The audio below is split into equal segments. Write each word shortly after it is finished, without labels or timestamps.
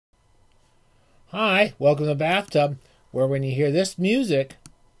Hi, welcome to the bathtub, where when you hear this music,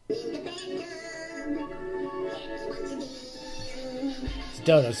 it's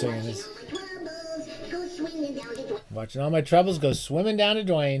Dodo singing this. Watching all my troubles go swimming down to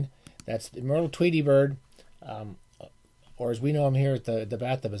Dwayne. That's the Myrtle Tweety Bird, or as we know him here at the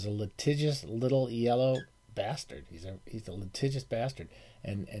bathtub, is a litigious little yellow bastard. He's a litigious bastard,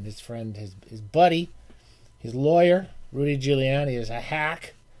 and his friend, his buddy, his lawyer, Rudy Giuliani, is a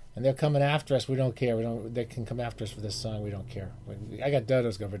hack. And they're coming after us. We don't care. They can come after us for this song. We don't care. I got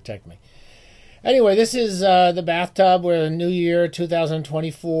Dodo's going to protect me. Anyway, this is the bathtub. We're in the new year,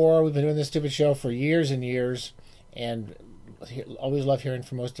 2024. We've been doing this stupid show for years and years, and always love hearing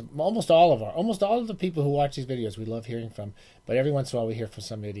from almost all of the people who watch these videos. We love hearing from, but every once in a while we hear from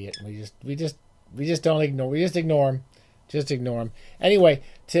some idiot, and we just don't ignore. We just ignore them. Just ignore them. Anyway,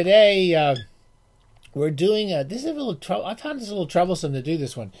 today. We're doing this is a little I found this a little troublesome to do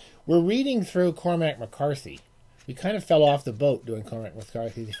this one. We're reading through Cormac McCarthy. We kind of fell off the boat doing Cormac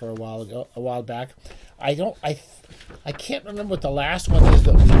McCarthy for a while back. I can't remember what the last one is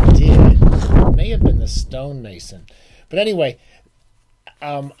that we did. It may have been the Stonemason. But anyway,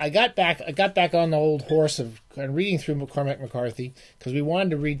 I got back on the old horse of reading through Cormac McCarthy because we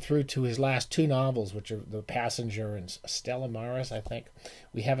wanted to read through to his last two novels, which are The Passenger and Stella Maris, I think.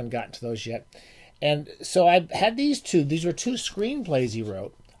 We haven't gotten to those yet. And so I had these two. These were two screenplays he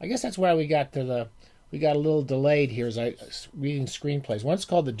wrote. I guess that's why we got a little delayed here as I reading screenplays. One's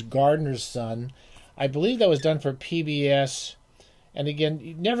called The Gardener's Son. I believe that was done for PBS. And again,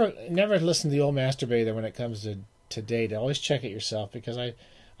 you never listen to the old masturbator when it comes to data. Always check it yourself because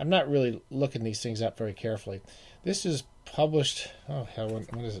I'm not really looking these things up very carefully. This is published. Oh hell, what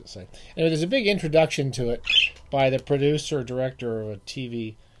does it say? Anyway, there's a big introduction to it by the producer director of a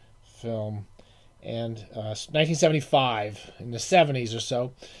TV film. And 1975, in the 70s or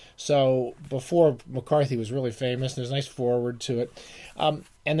so. So before McCarthy was really famous, there's a nice foreword to it. And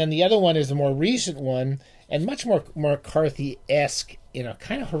then the other one is a more recent one, and much more McCarthy-esque in a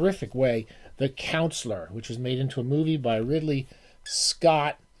kind of horrific way, The Counselor, which was made into a movie by Ridley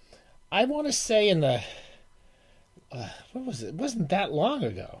Scott. I want to say in the... what was it? It wasn't that long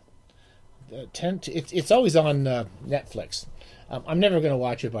ago. It's always on Netflix. I'm never going to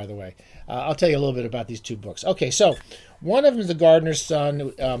watch it, by the way. I'll tell you a little bit about these two books. Okay, so one of them is The Gardener's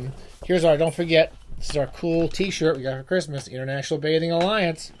Son. Here's don't forget, this is our cool T-shirt we got for Christmas, International Bathing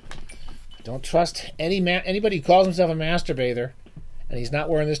Alliance. Don't trust anybody who calls himself a masturbator and he's not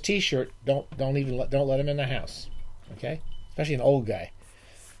wearing this T-shirt. Don't let him in the house. Okay, especially an old guy.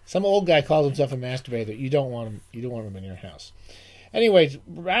 Some old guy calls himself a masturbator. You don't want him. You don't want him in your house. Anyways,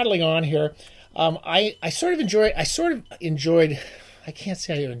 rattling on here. I sort of enjoyed. I can't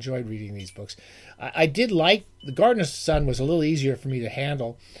say I enjoyed reading these books. I did like The Gardener's Son was a little easier for me to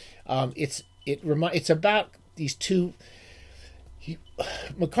handle. It's about these two.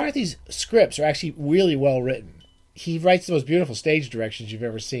 McCarthy's scripts are actually really well written. He writes the most beautiful stage directions you've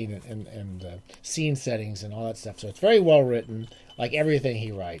ever seen, and scene settings and all that stuff. So it's very well written, like everything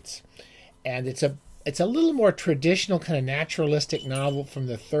he writes, and it's a little more traditional kind of naturalistic novel from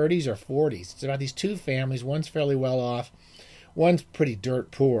the 30s or 40s. It's about these two families. One's fairly well off. One's pretty dirt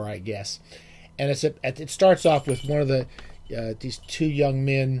poor, I guess. And it starts off with one of these two young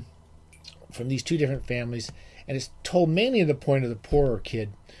men from these two different families. And it's told mainly to the point of the poorer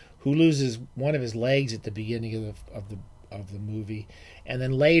kid who loses one of his legs at the beginning of the movie. And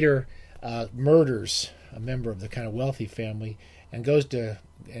then later murders a member of the kind of wealthy family and goes to...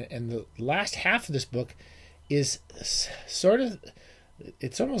 And the last half of this book is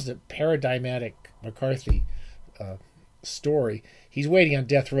it's almost a paradigmatic McCarthy story. He's waiting on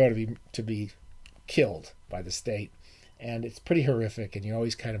death row to be killed by the state, and it's pretty horrific, and you're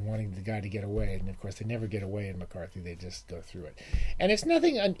always kind of wanting the guy to get away, and of course they never get away in McCarthy. They just go through it. And it's not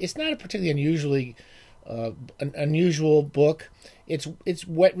a particularly unusual book. It's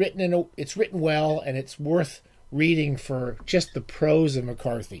written well, and it's worth reading for just the prose of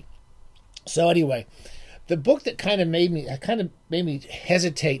McCarthy. So anyway, the book that kind of made me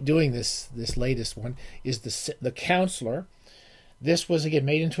hesitate doing this লৈtest one is the Counselor. This was again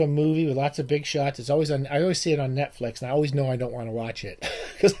made into a movie with lots of big shots. It's always on. I always see it on Netflix, and I always know I don't want to watch it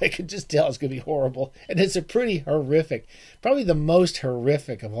because I can just tell it's going to be horrible. And it's a pretty horrific, probably the most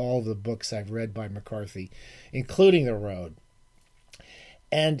horrific of all the books I've read by McCarthy, including The Road.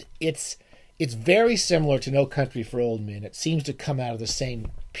 And it's very similar to No Country for Old Men. It seems to come out of the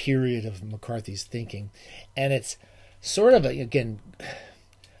same period of McCarthy's thinking. And it's sort of, again, I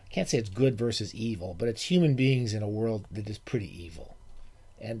can't say it's good versus evil, but it's human beings in a world that is pretty evil.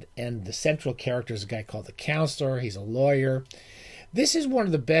 And the central character is a guy called the Counselor. He's a lawyer. This is one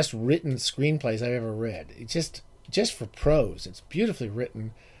of the best written screenplays I've ever read. It's just for prose. It's beautifully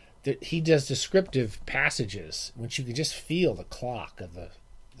written. He does descriptive passages, which you can just feel the clock of the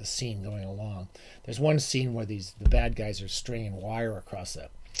scene going along. There's one scene where the bad guys are stringing wire across a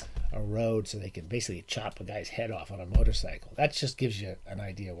road so they can basically chop a guy's head off on a motorcycle. That just gives you an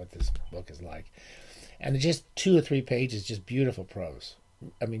idea what this book is like. And just 2 or 3 pages, just beautiful prose.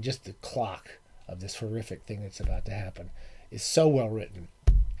 I mean, just the clock of this horrific thing that's about to happen is so well written.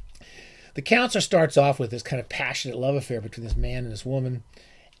 The counselor starts off with this kind of passionate love affair between this man and this woman,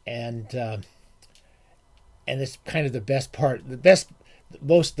 and it's kind of the best part.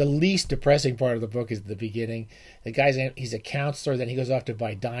 The least depressing part of the book is the beginning. He's a counselor, then he goes off to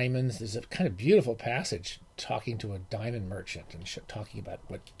buy diamonds. There's a kind of beautiful passage talking to a diamond merchant and talking about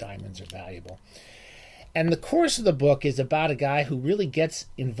what diamonds are valuable. And the course of the book is about a guy who really gets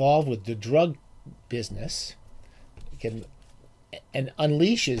involved with the drug business and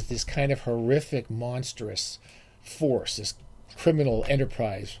unleashes this kind of horrific, monstrous force, this criminal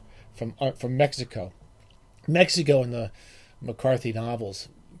enterprise from Mexico. Mexico in the McCarthy novels,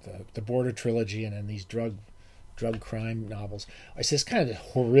 the Border Trilogy, and then these drug crime novels. It's this kind of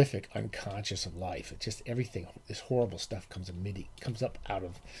horrific unconscious of life. It's just everything, this horrible stuff comes up out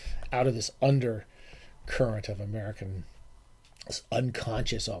of this undercurrent of American, it's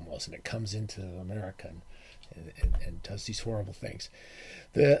unconscious almost, and it comes into America and does these horrible things.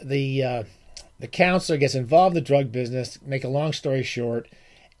 The counselor gets involved in the drug business. Make a long story short,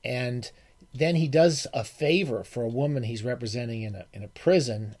 and then he does a favor for a woman he's representing in a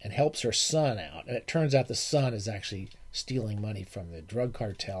prison and helps her son out. And it turns out the son is actually stealing money from the drug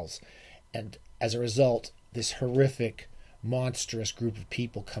cartels. And as a result, this horrific, monstrous group of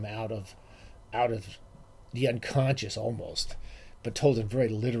people come out of the unconscious almost, but told in very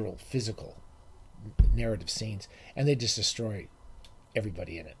literal, physical narrative scenes. And they just destroy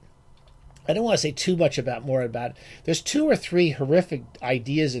everybody in it. I don't want to say too much more about it. There's 2 or 3 horrific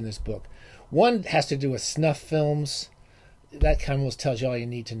ideas in this book. One has to do with snuff films. That kind of almost tells you all you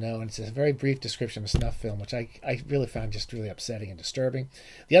need to know. And it's a very brief description of a snuff film, which I really found just really upsetting and disturbing.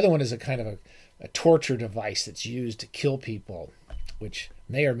 The other one is a kind of a torture device that's used to kill people, which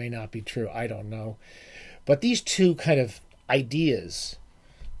may or may not be true. I don't know. But these 2 kind of ideas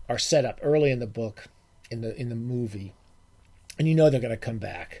are set up early in the book, in the movie, and you know they're going to come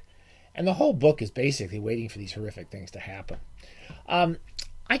back. And the whole book is basically waiting for these horrific things to happen.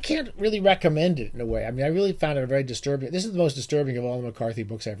 I can't really recommend it in a way. I mean, I really found it very disturbing. This is the most disturbing of all the McCarthy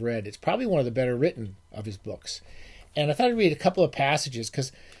books I've read. It's probably one of the better written of his books. And I thought I'd read a couple of passages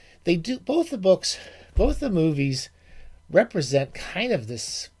because they do, both the movies represent kind of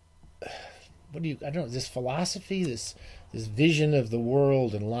this, this philosophy, this vision of the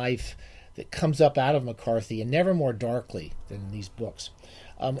world and life that comes up out of McCarthy, and never more darkly than in these books.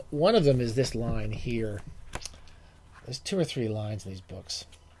 One of them is this line here. There's 2 or 3 lines in these books.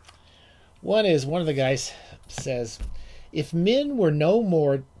 One of the guys says, if men were no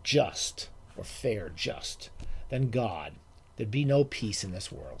more just, or fair just, than God, there'd be no peace in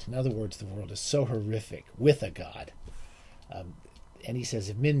this world. In other words, the world is so horrific with a God. And he says,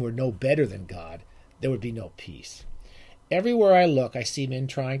 if men were no better than God, there would be no peace. Everywhere I look, I see men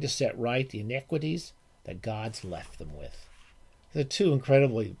trying to set right the iniquities that God's left them with. They're 2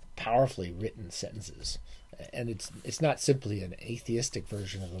 incredibly powerfully written sentences. And it's not simply an atheistic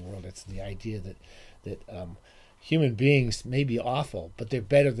version of the world. It's the idea that human beings may be awful, but they're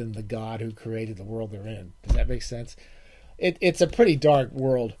better than the God who created the world they're in. Does that make sense? It's a pretty dark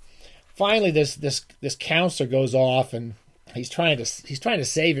world. Finally, this counselor goes off, and he's trying to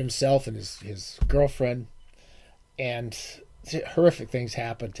save himself and his girlfriend, and horrific things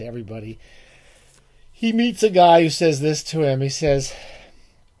happen to everybody. He meets a guy who says this to him. He says,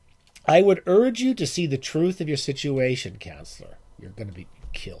 I would urge you to see the truth of your situation, counselor. You're going to be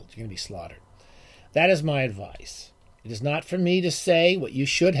killed. You're going to be slaughtered. That is my advice. It is not for me to say what you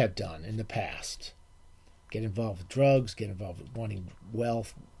should have done in the past. Get involved with drugs, get involved with wanting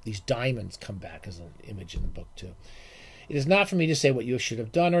wealth. These diamonds come back as an image in the book, too. It is not for me to say what you should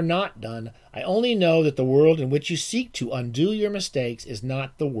have done or not done. I only know that the world in which you seek to undo your mistakes is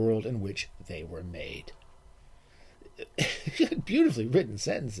not the world in which they were made. Beautifully written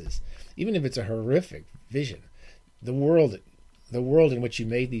sentences, even if it's a horrific vision. The world in which you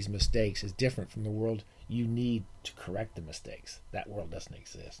made these mistakes is different from the world you need to correct the mistakes. That world doesn't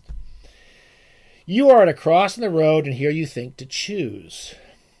exist. You are at a cross in the road, and here you think to choose.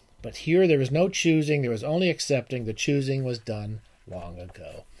 But here there is no choosing, there is only accepting. The choosing was done long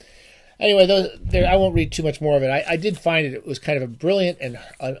ago. Anyway, I won't read too much more of it. I did find it was kind of a brilliant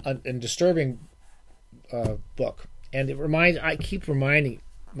and disturbing book. And I keep reminding,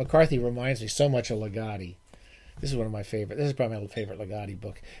 McCarthy reminds me so much of Ligotti. This is one of my favorite. This is probably my favorite Ligotti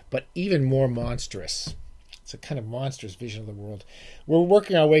book, but even more monstrous. It's a kind of monstrous vision of the world. We're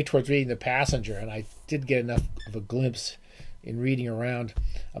working our way towards reading The Passenger, and I did get enough of a glimpse in reading around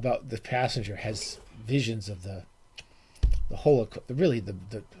about The Passenger has visions of the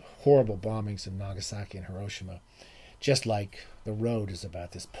horrible bombings in Nagasaki and Hiroshima, just like The Road is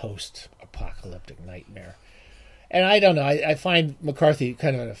about this post-apocalyptic nightmare. And I don't know. I find McCarthy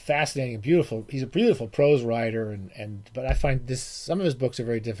kind of a fascinating and beautiful. He's a beautiful prose writer, but I find some of his books are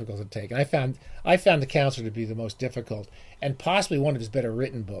very difficult to take. And I found The Counselor to be the most difficult and possibly one of his better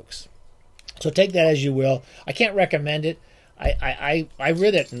written books. So take that as you will. I can't recommend it. I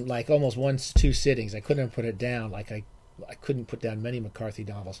read it in like almost 1-2 sittings. I couldn't put it down. Like I couldn't put down many McCarthy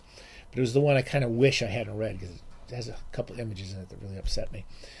novels, but it was the one I kind of wish I hadn't read because it has a couple images in it that really upset me.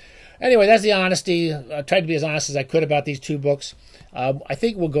 Anyway, that's the honesty. I tried to be as honest as I could about these 2 books. I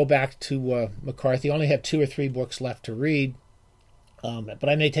think we'll go back to McCarthy. I only have 2 or 3 books left to read, but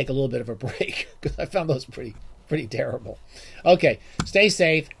I may take a little bit of a break because I found those pretty terrible. Okay, stay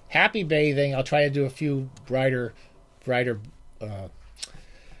safe. Happy bathing. I'll try to do a few brighter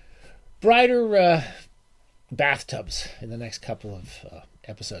bathtubs in the next couple of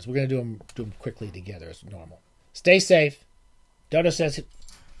episodes. We're going to do them quickly together as normal. Stay safe. Dodo says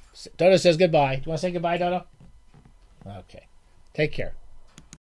goodbye. Do you want to say goodbye, Dodo? Okay. Take care.